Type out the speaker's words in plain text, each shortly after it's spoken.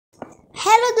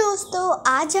Hello दोस्तों,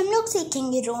 आज हम लोग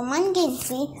सीखेंगे रोमन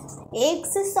गिनती 1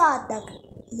 से 100 तक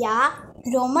या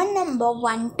रोमन नंबर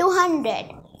 1 to 100।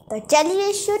 तो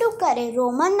चलिए शुरू करें।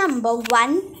 Roman number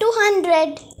 1 to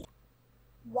 100।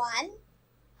 1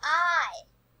 I,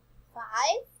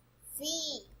 5 V,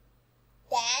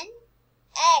 10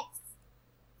 X,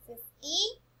 50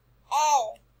 L,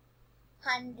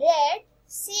 100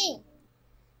 C,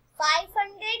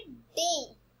 500 D।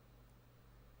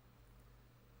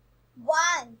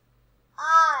 1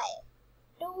 I,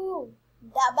 2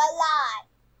 double I,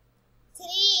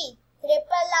 3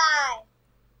 triple I,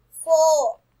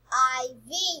 4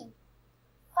 IV,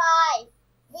 5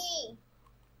 V,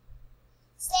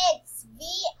 6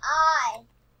 VI,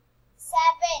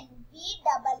 7 V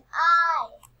double I,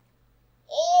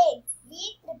 8 V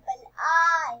triple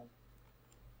I,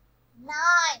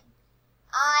 9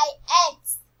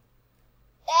 IX,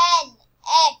 10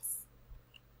 X,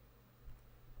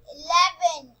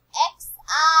 11 XI,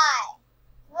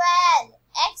 12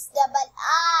 X double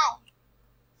I,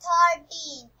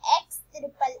 13 X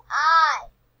triple I,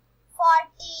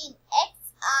 14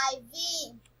 XIV,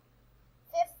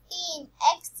 15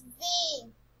 XV,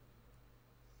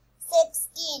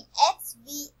 16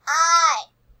 XVI,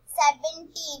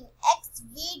 17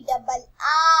 XV double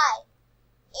I,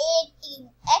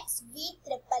 18 XV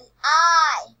triple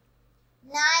I,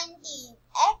 19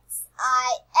 XIX,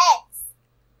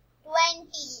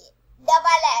 20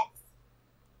 double X,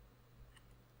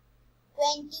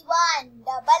 21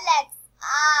 double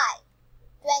XI,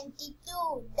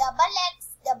 22 double X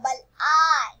double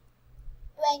I,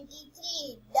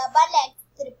 23 double X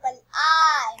triple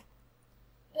I,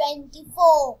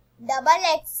 24 double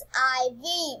XIV,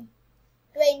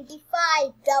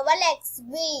 25 double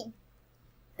XV,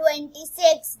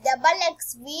 26 double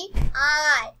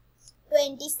XVI,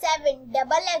 27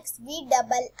 double XV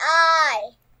double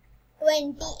I,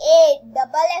 28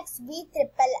 double XV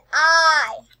triple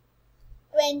I,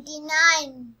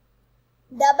 29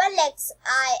 double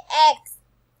XIX,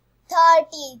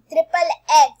 30 triple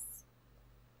X,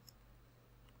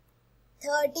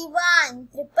 31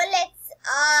 triple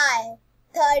XI,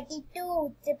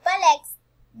 32 triple X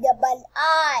double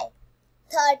I,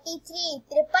 33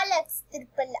 triple X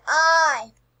triple I,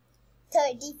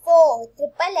 34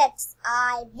 triple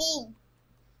XIV,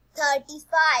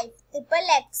 35 triple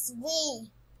XV,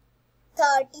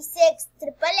 36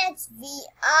 triple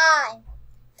XVI,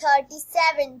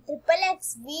 37 triple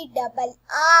XV double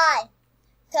I,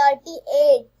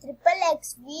 38 triple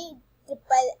XV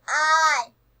triple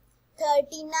I,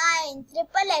 39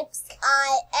 triple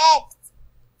XIX,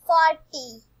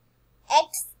 40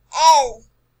 XL,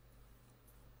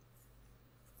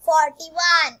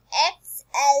 41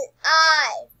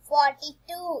 XLI,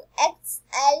 42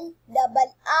 XL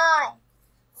double I,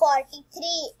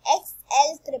 43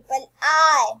 XL triple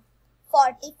I,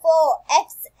 44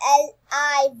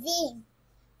 XLIV,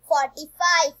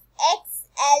 45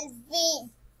 XLV,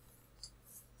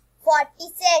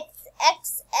 46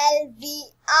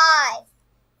 XLVI,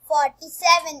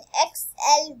 47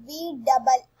 XLV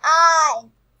double I,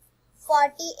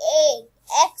 48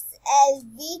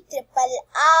 XLV triple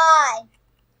I,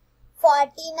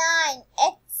 49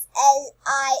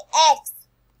 XLIX,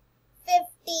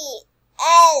 50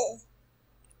 L,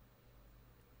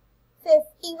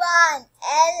 51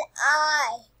 LI,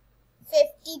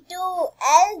 52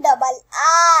 L double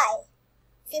I,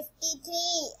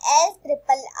 53 L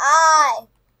triple I,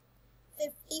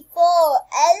 54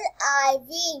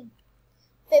 LIV,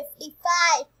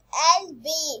 55 LV,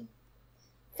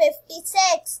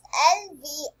 56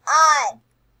 LVI,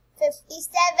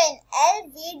 57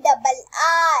 LV double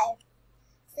I,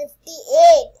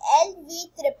 58 LV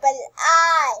triple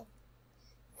I,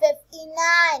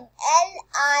 59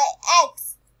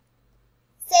 LIX,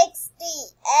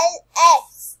 60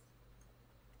 LX,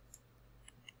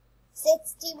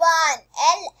 61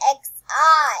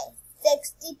 LXI,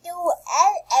 62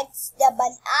 LX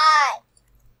double I,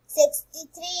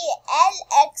 63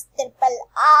 LX triple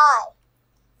I,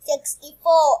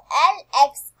 64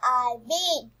 LXIV,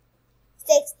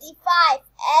 65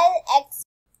 LX,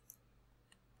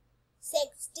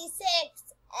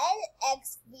 66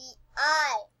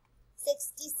 LXVI,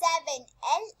 67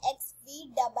 LXV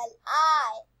double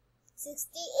I,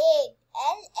 68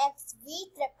 LXV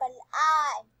triple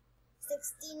I,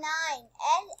 69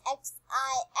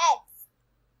 LXIX,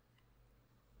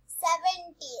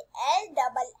 70 L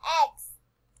double X,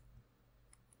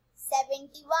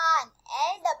 71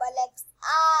 L double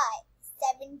XI,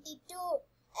 72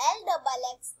 L double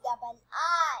X double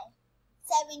I,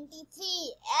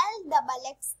 73 L double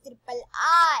X triple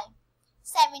I,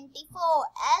 74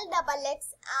 L double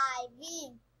XI, I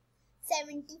V.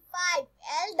 75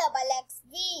 L double X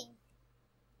V.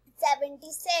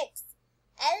 76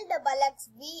 L double X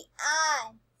V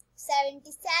I.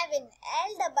 77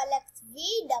 L double X V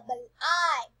double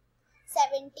I.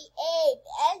 78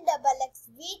 L double X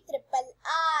V triple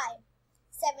I.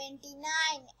 79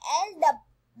 L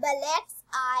double X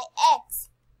I X.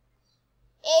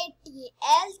 80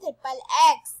 L triple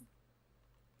X.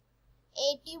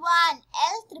 81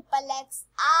 L triple X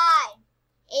I.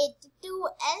 82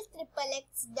 L triple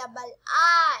X double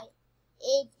I.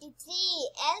 83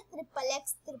 L triple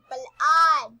X triple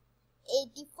I.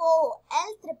 84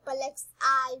 L triple X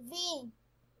I V.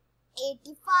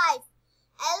 85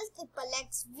 L triple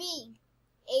X V.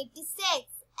 86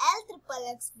 L triple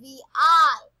X V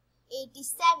I.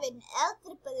 87 L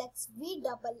triple X V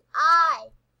double I.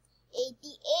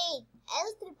 88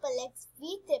 L triple X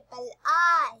V triple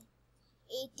I.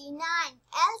 89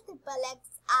 L triple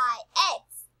X I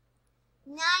X.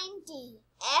 90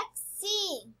 X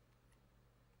C.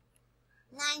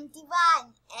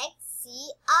 91 X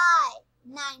C I.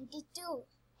 92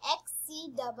 X C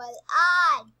double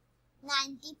I.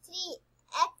 93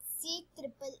 X C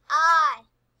triple I.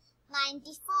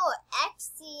 94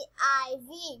 X C I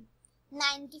V.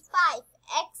 95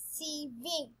 X C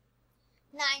V.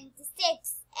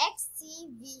 96 X C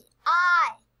V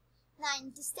I.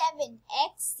 97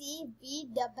 X C V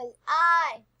double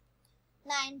I.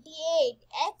 98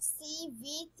 X C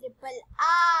V triple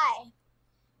I.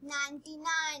 99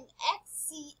 X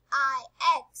C I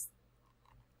X.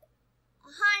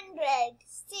 100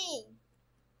 C.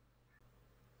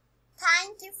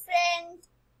 Thank you, friends.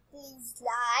 Please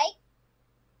like,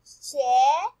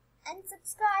 share and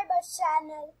subscribe our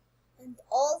channel and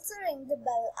also ring the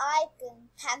bell icon.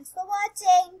 Thanks for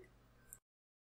watching.